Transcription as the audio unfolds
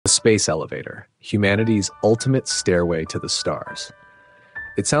space elevator, humanity's ultimate stairway to the stars.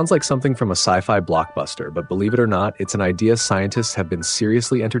 It sounds like something from a sci-fi blockbuster, but believe it or not, it's an idea scientists have been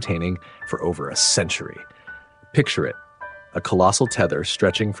seriously entertaining for over a century. Picture it, a colossal tether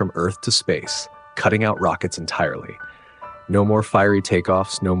stretching from Earth to space, cutting out rockets entirely. No more fiery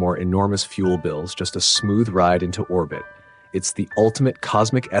takeoffs, no more enormous fuel bills, just a smooth ride into orbit. It's the ultimate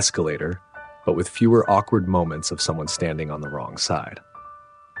cosmic escalator, but with fewer awkward moments of someone standing on the wrong side.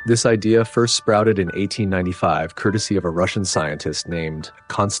 This idea first sprouted in 1895, courtesy of a Russian scientist named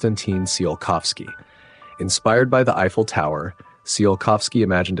Konstantin Tsiolkovsky. Inspired by the Eiffel Tower, Tsiolkovsky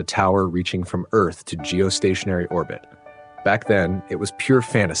imagined a tower reaching from Earth to geostationary orbit. Back then, it was pure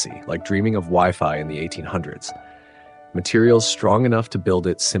fantasy, like dreaming of Wi-Fi in the 1800s. Materials strong enough to build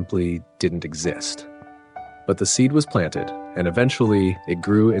it simply didn't exist. But the seed was planted, and eventually it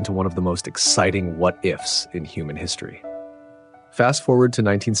grew into one of the most exciting what-ifs in human history. Fast forward to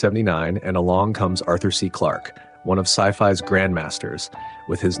 1979, and along comes Arthur C. Clarke, one of sci-fi's grandmasters,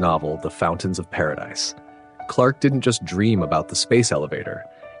 with his novel The Fountains of Paradise. Clarke didn't just dream about the space elevator,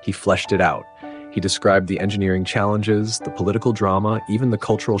 he fleshed it out. He described the engineering challenges, the political drama, even the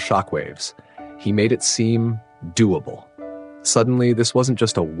cultural shockwaves. He made it seem doable. Suddenly, this wasn't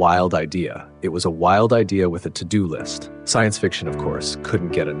just a wild idea. It was a wild idea with a to-do list. Science fiction, of course,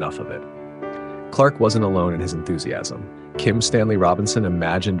 couldn't get enough of it. Clarke wasn't alone in his enthusiasm. Stanley Robinson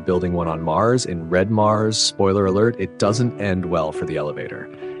imagined building one on Mars. In Red Mars, spoiler alert, it doesn't end well for the elevator.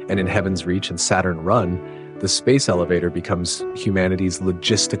 And in Heaven's Reach and Saturn Run, the space elevator becomes humanity's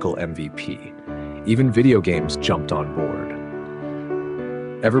logistical MVP. Even video games jumped on board.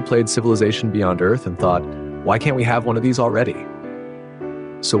 Ever played Civilization Beyond Earth and thought, why can't we have one of these already?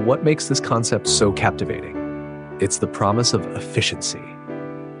 So what makes this concept so captivating? It's the promise of efficiency.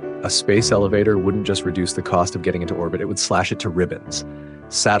 A space elevator wouldn't just reduce the cost of getting into orbit, it would slash it to ribbons.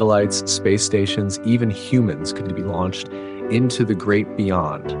 Satellites, space stations, even humans could be launched into the great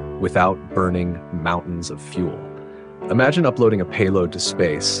beyond without burning mountains of fuel. Imagine uploading a payload to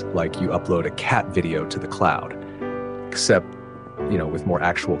space like you upload a cat video to the cloud, except, with more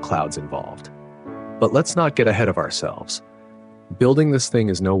actual clouds involved. But let's not get ahead of ourselves. Building this thing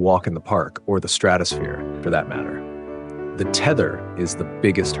is no walk in the park, or the stratosphere, for that matter. The tether is the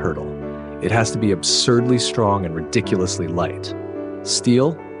biggest hurdle. It has to be absurdly strong and ridiculously light.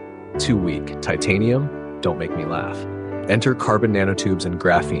 Steel? Too weak. Titanium? Don't make me laugh. Enter carbon nanotubes and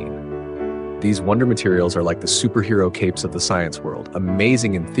graphene. These wonder materials are like the superhero capes of the science world,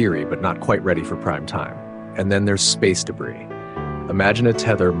 amazing in theory, but not quite ready for prime time. And then there's space debris. Imagine a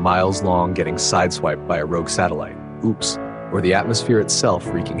tether miles long getting sideswiped by a rogue satellite. Oops. Or the atmosphere itself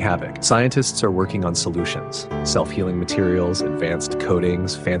wreaking havoc. Scientists are working on solutions, self-healing materials, advanced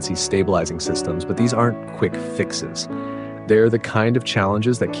coatings, fancy stabilizing systems, but these aren't quick fixes. They're the kind of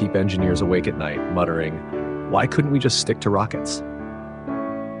challenges that keep engineers awake at night, muttering, why couldn't we just stick to rockets?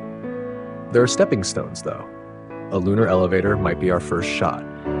 There are stepping stones, though. A lunar elevator might be our first shot.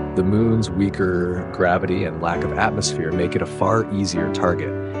 The moon's weaker gravity and lack of atmosphere make it a far easier target.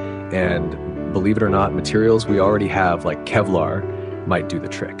 And believe it or not, materials we already have, like Kevlar, might do the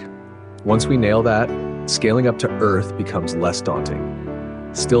trick. Once we nail that, scaling up to Earth becomes less daunting.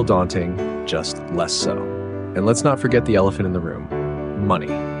 Still daunting, just less so. And let's not forget the elephant in the room, money.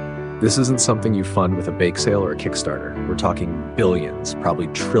 This isn't something you fund with a bake sale or a Kickstarter. We're talking billions, probably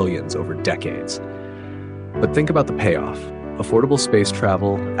trillions over decades. But think about the payoff. Affordable space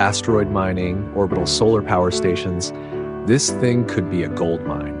travel, asteroid mining, orbital solar power stations. This thing could be a gold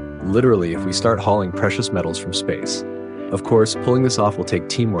mine. Literally, if we start hauling precious metals from space. Of course, pulling this off will take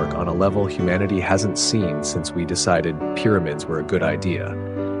teamwork on a level humanity hasn't seen since we decided pyramids were a good idea.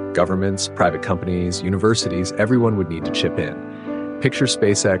 Governments, private companies, universities, everyone would need to chip in. Picture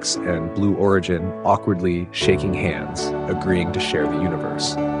SpaceX and Blue Origin awkwardly shaking hands, agreeing to share the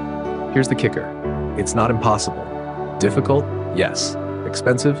universe. Here's the kicker. It's not impossible. Difficult? Yes.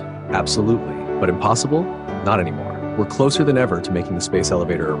 Expensive? Absolutely. But impossible? Not anymore. We're closer than ever to making the space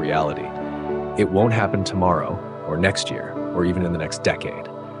elevator a reality. It won't happen tomorrow, or next year, or even in the next decade.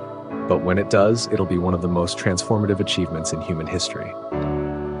 But when it does, it'll be one of the most transformative achievements in human history.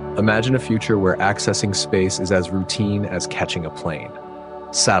 Imagine a future where accessing space is as routine as catching a plane.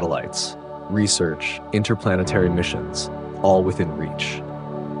 Satellites, research, interplanetary missions, all within reach.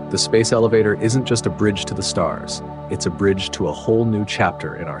 The space elevator isn't just a bridge to the stars, it's a bridge to a whole new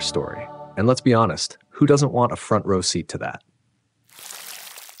chapter in our story. And let's be honest, who doesn't want a front row seat to that?